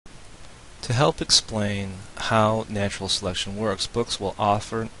To help explain how natural selection works, books will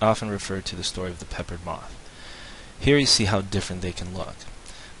often refer to the story of the peppered moth. Here you see how different they can look.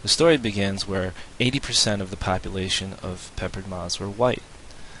 The story begins where 80% of the population of peppered moths were white.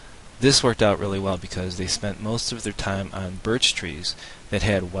 This worked out really well because they spent most of their time on birch trees that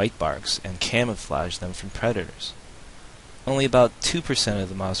had white barks and camouflaged them from predators. Only about 2% of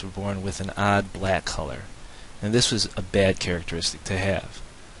the moths were born with an odd black color, and this was a bad characteristic to have.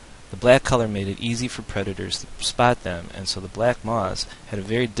 The black color made it easy for predators to spot them, and so the black moths had a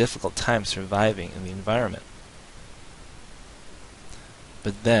very difficult time surviving in the environment.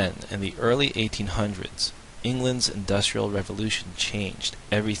 But then, in the early 1800s, England's Industrial Revolution changed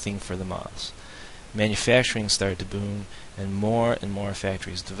everything for the moths. Manufacturing started to boom, and more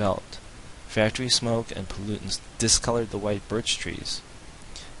factories developed. Factory smoke and pollutants discolored the white birch trees,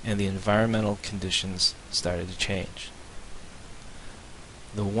 and the environmental conditions started to change.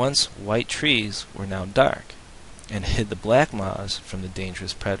 The once white trees were now dark, and hid the black moths from the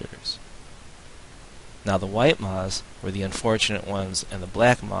dangerous predators. Now the white moths were the unfortunate ones, and the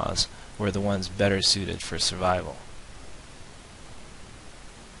black moths were the ones better suited for survival.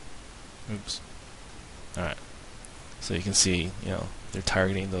 Oops. Alright. So you can see, they're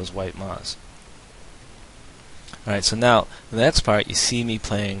targeting those white moths. Alright, so now, the next part, you see me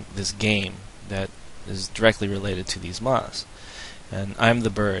playing this game that is directly related to these moths. And I'm the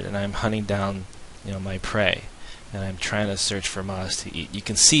bird, and I'm hunting down, my prey, and I'm trying to search for moths to eat. You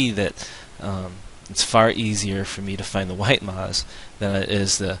can see that it's far easier for me to find the white moths than it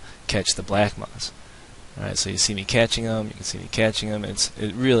is to catch the black moths. Alright, so you see me catching them, you can see me catching them. It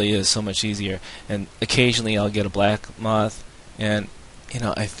really is so much easier. And occasionally I'll get a black moth, and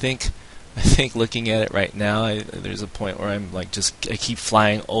I think looking at it right now, there's a point where I keep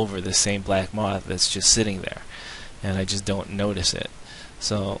flying over the same black moth that's just sitting there, and I just don't notice it.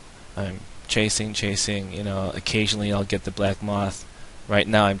 So I'm chasing, occasionally I'll get the black moth. Right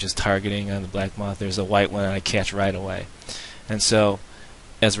now I'm just targeting on the black moth. There's a white one and I catch right away. And so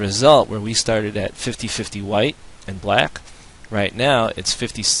as a result, where we started at 50-50 white and black, right now it's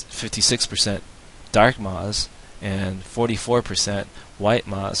 56% dark moths and 44% white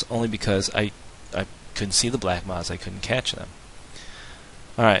moths, only because I couldn't see the black moths, I couldn't catch them.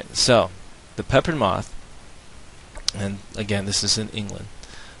 Alright, so the peppered moth, and again this is in England,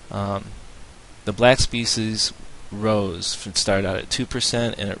 the black species started out at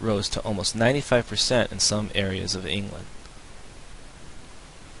 2%, and it rose to almost 95% in some areas of England.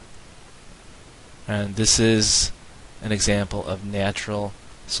 And this is an example of natural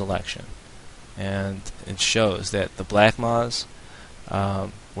selection, and it shows that the black moths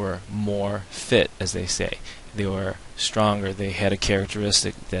were more fit, as they say. They were stronger, they had a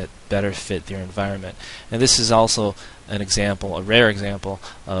characteristic that better fit their environment. And this is also an example, a rare example,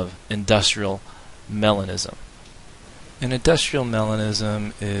 of industrial melanism. And industrial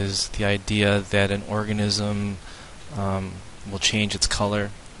melanism is the idea that an organism will change its color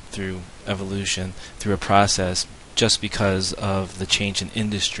through evolution, through a process, just because of the change in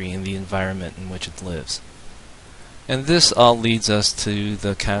industry and the environment in which it lives. And this all leads us to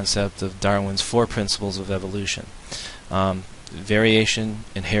the concept of Darwin's 4 principles of evolution. Variation,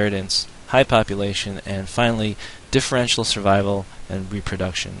 inheritance, high population, and finally differential survival and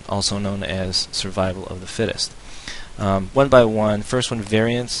reproduction, also known as survival of the fittest. One by one. First one,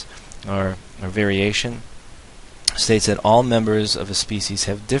 variance or variation, states that all members of a species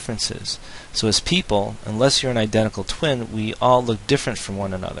have differences. So as people, unless you're an identical twin, we all look different from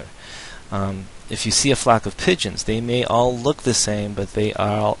one another. If you see a flock of pigeons, they may all look the same, but they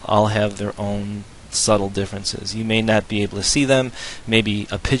all have their own subtle differences. You may not be able to see them. Maybe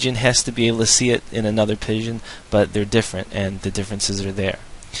a pigeon has to be able to see it in another pigeon, but they're different, and the differences are there.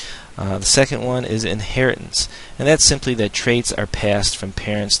 The second one is inheritance, and that's simply that traits are passed from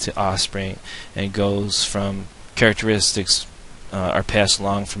parents to offspring, and goes from characteristics are passed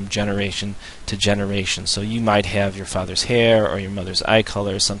along from generation to generation. So you might have your father's hair or your mother's eye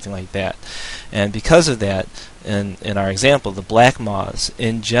color or something like that. And because of that, in our example, the black moths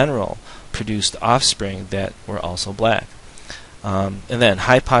in general produced offspring that were also black. And then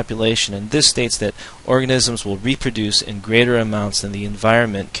high population, and this states that organisms will reproduce in greater amounts than the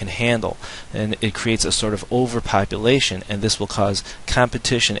environment can handle, and it creates a sort of overpopulation, and this will cause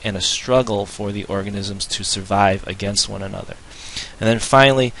competition and a struggle for the organisms to survive against one another. And then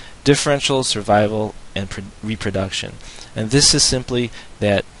finally, differential survival and reproduction, and this is simply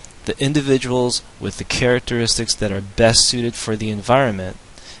that the individuals with the characteristics that are best suited for the environment,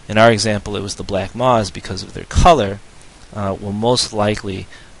 in our example it was the black moths because of their color, will most likely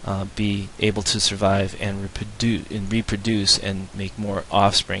be able to survive and reproduce and make more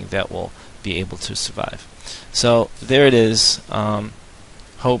offspring that will be able to survive. So there it is.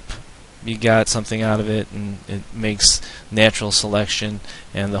 Hope you got something out of it, and it makes natural selection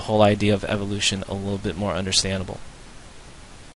and the whole idea of evolution a little bit more understandable.